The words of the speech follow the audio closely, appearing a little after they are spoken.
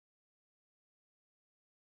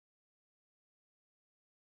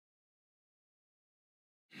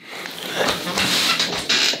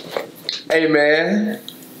Hey man,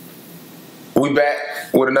 we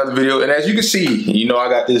back with another video, and as you can see, you know I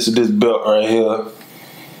got this belt right here.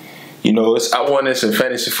 You know, I won this in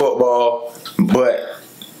fantasy football, but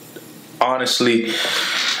honestly,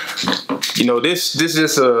 you know, this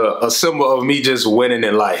is a symbol of me just winning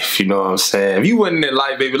in life. You know what I'm saying? If you winning in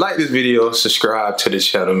life, baby, like this video, subscribe to the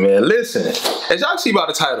channel, man. Listen, as y'all see by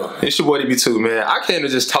the title, it's your boy DB2, man. I came to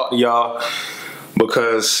just talk to y'all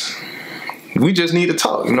because we just need to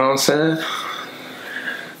talk. You know what I'm saying?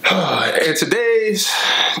 In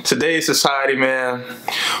today's society, man,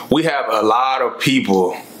 we have a lot of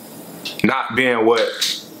people not being what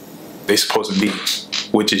they supposed to be,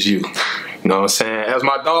 which is you. You know what I'm saying? As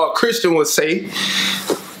my dog Christian would say,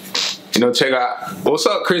 you know, check out, what's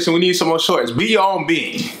up, Christian? We need some more shorts. Be your own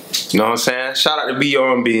being. You know what I'm saying? Shout out to Be Your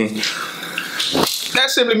Own Being. That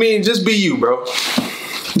simply means just be you, bro.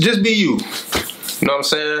 Just be you. You know what I'm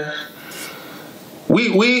saying?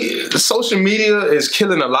 Social media is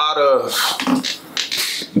killing a lot of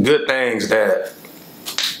good things that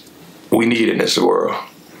we need in this world.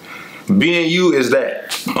 Being you is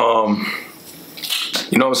that.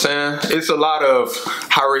 You know what I'm saying? It's a lot of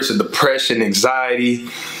high rates of depression, anxiety,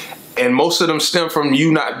 and most of them stem from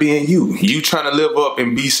you not being you. You trying to live up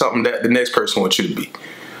and be something that the next person wants you to be,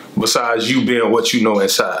 besides you being what you know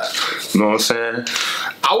inside. You know what I'm saying?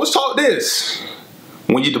 I was taught this.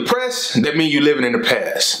 When you're depressed, that means you're living in the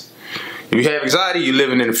past. If you have anxiety, you're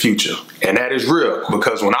living in the future. And that is real,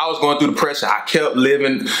 because when I was going through depression, I kept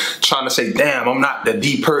living, trying to say, damn, I'm not the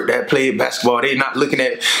D perk that played basketball. They not looking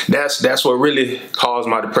at, that's what really caused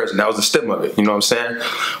my depression. That was the stem of it, you know what I'm saying?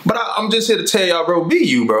 But I'm just here to tell y'all, bro, be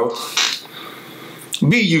you, bro.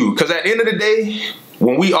 Be you, because at the end of the day,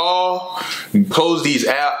 when we all close these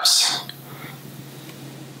apps,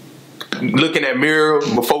 looking at mirror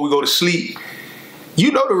before we go to sleep, you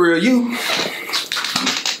know the real you.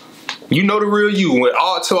 You know the real you. When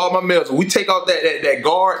to all my males, when we take off that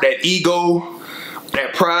guard, that ego,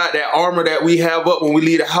 that pride, that armor that we have up when we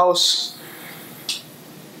leave the house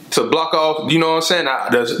to block off, you know what I'm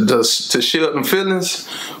saying, to shield them feelings.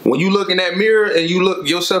 When you look in that mirror and you look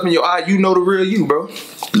yourself in your eye, you know the real you, bro.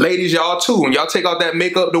 Ladies, y'all too. When y'all take off that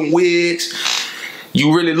makeup, them wigs,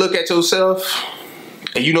 you really look at yourself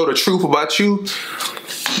and you know the truth about you.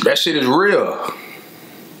 That shit is real.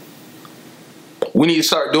 We need to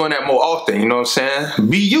start doing that more often, you know what I'm saying?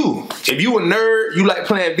 Be you. If you a nerd, you like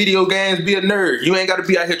playing video games, be a nerd. You ain't got to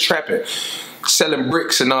be out here trapping, selling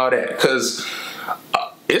bricks and all that. Because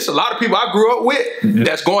it's a lot of people I grew up with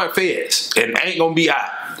that's going feds and ain't going to be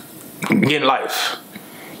out in life.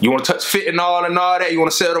 You want to touch fentanyl and all that? You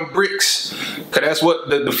want to sell them bricks? Because that's what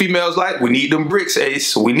the females like. We need them bricks,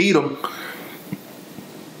 Ace. We need them.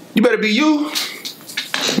 You better be you.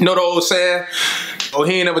 You know the old saying? Oh,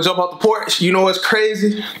 he ain't never jump off the porch. You know what's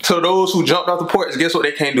crazy? To those who jumped off the porch, guess what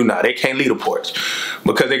they can't do now? They can't leave the porch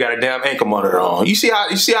because they got a damn ankle monitor on. You see how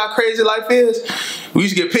crazy life is? We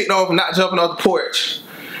used to get picked on for not jumping off the porch.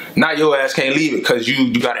 Now your ass can't leave it because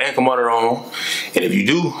you got an ankle monitor on. And if you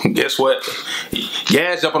do, guess what? Your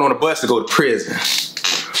ass jumping on a bus to go to prison.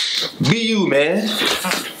 Be you, man.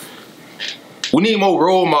 We need more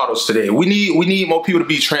role models today. We need more people to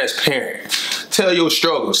be transparent. Tell your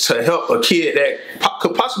struggles to help a kid that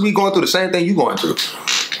could possibly be going through the same thing you going through.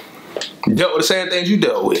 Dealt with the same things you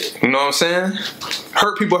dealt with. You know what I'm saying?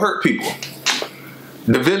 Hurt people hurt people.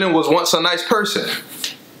 The villain was once a nice person.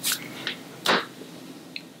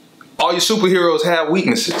 All your superheroes have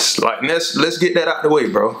weaknesses. Like, let's get that out the way,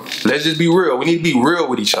 bro. Let's just be real. We need to be real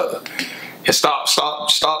with each other. And stop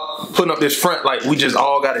putting up this front like we just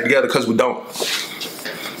all got it together, because we don't.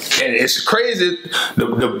 And it's crazy.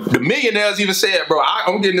 The millionaires even said, bro,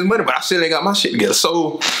 I'm getting this money, but I still ain't got my shit together.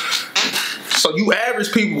 So you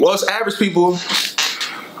average people, us average people,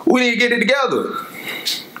 we need to get it together.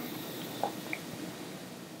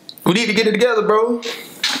 We need to get it together, bro.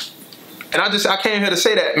 And I came here to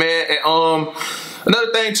say that, man. And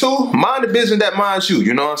another thing too, mind the business that minds you.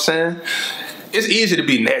 You know what I'm saying? It's easy to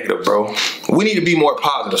be negative, bro. We need to be more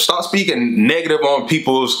positive. Stop speaking negative on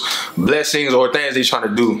people's blessings or things they're trying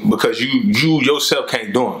to do, because you yourself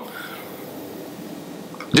can't do them.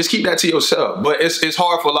 Just keep that to yourself. But it's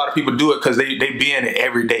hard for a lot of people to do it because they be in it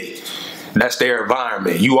every day. That's their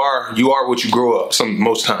environment. You are what you grow up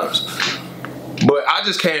most times. But I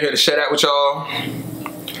just came here to share that with y'all.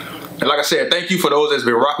 And like I said, thank you for those that's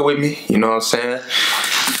been rocking with me. You know what I'm saying?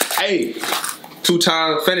 Hey.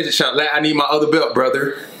 2-time fantasy champ. I need my other belt,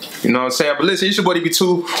 brother. You know what I'm saying? But listen, it's your boy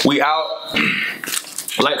DB2. We out.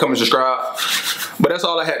 Like, comment, subscribe. But that's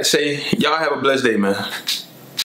all I had to say. Y'all have a blessed day, man.